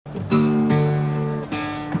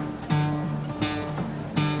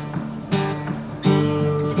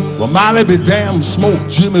Well, Molly be damn,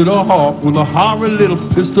 smoked Jimmy the Harp with a horrid little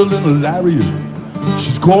pistol and a lariat.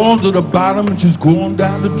 She's going to the bottom and she's going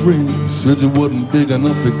down the drain. Said it wasn't big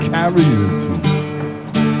enough to carry it.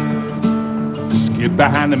 Just get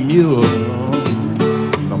behind the mule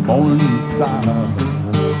in the morning plow.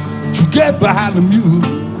 You get behind the mule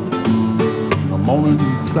in the morning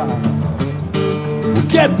plow. You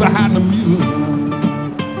get behind the mule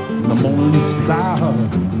in the morning plow.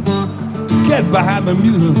 You get behind the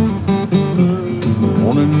mule in the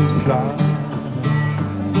morning plow.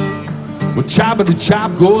 Well, choppity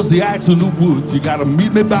chop goes the axe in the woods. You gotta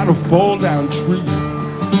meet me by the fall down tree.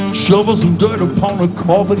 Shovel some dirt upon a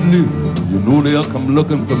coffin lid. You know they'll come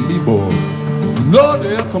looking for me, boy. You know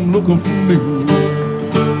they'll come looking for me.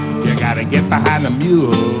 You gotta get behind the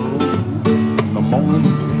mule in the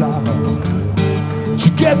morning plow.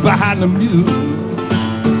 You get behind the mule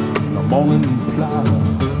in the morning plow.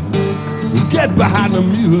 You get behind the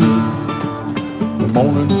mule in the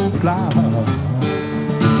morning plow.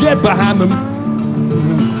 Get behind them.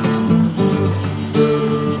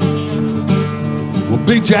 Well,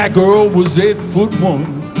 Big Jack Earl was 8'1",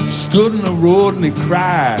 stood in the road and he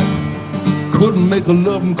cried. Couldn't make her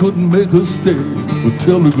love him, couldn't make her stay. But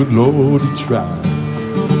tell the good Lord he tried.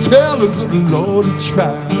 Tell the good Lord he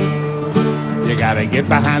tried. You gotta get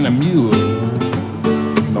behind the mule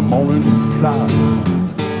in the morning plow.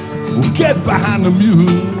 Well, get behind the mule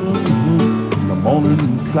in the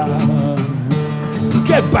morning plow.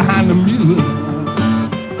 Get behind the mule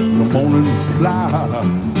in the morning plow.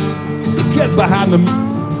 Get behind the mule.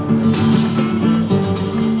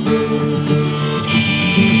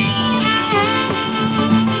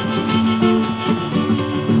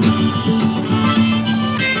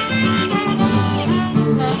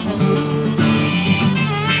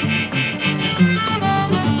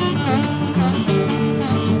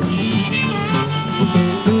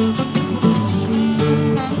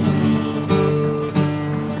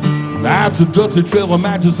 That's a dusty trail of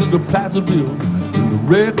matches in the Placerville, in the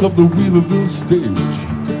wreck of the Wheelerville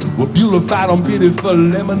stage. We're beautified on Biddy for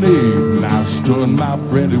lemonade. Now stirring my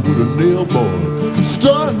brandy with a nail, boy.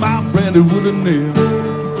 Stirring my brandy with a nail.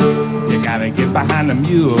 You gotta get behind the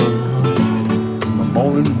mule in the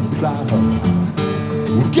morning plow.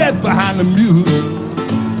 We'll get behind the mule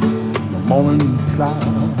in the morning plow.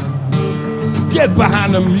 Get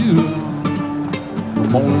behind the mule in the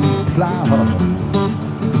morning plow.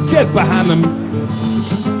 Get behind them.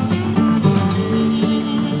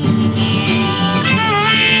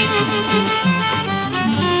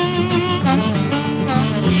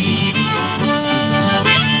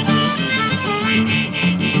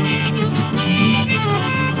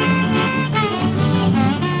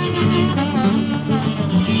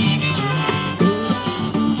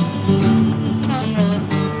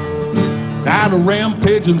 Now the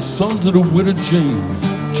rampaging sons of the widow James,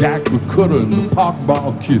 Jack the Cutter and the Park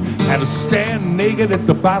Ball Kid, had to stand naked at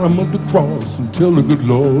the bottom of the cross and tell the good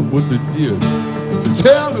Lord what they did.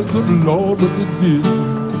 Tell the good Lord what they did.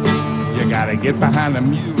 You gotta get behind the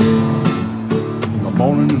mule in the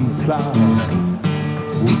morning plow.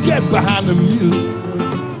 Well, get behind the mule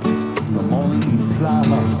in the morning plow.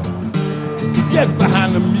 Get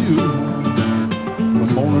behind the mule in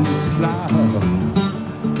the morning plow.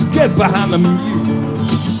 Get behind the mule.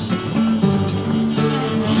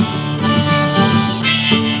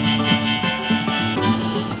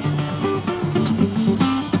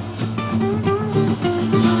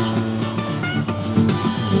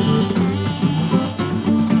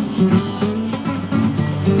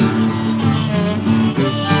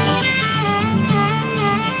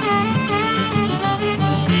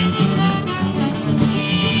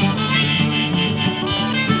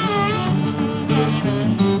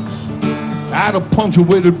 I'd have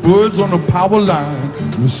punctuated birds on the power line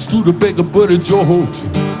and Studebaker Buddy Joe Holt.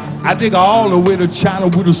 I dig all the way to China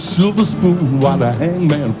with a silver spoon while the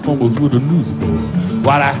hangman fumbles with a newspaper.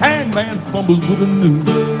 While the hangman fumbles with a news.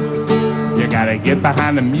 You gotta get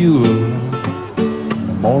behind the mule in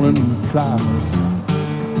the morning plow.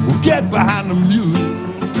 Well, get behind the mule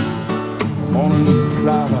in the morning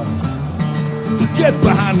plow. Get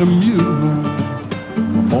behind the mule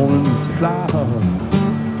in the morning plow.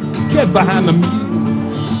 Get behind the mule.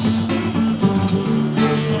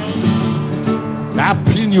 Now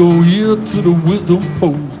pin your ear to the wisdom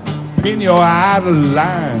post. Pin your eye to the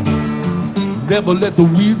line. Never let the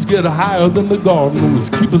weeds get higher than the garden. Always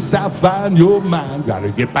keep a sapphire in your mind. Gotta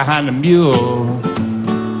get behind the mule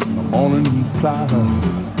in the morning plow.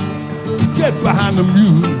 Get behind the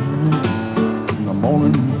mule in the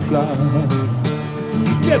morning plow.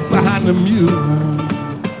 Get behind the mule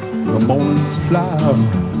in the morning plow.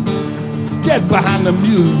 get behind the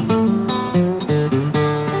mule.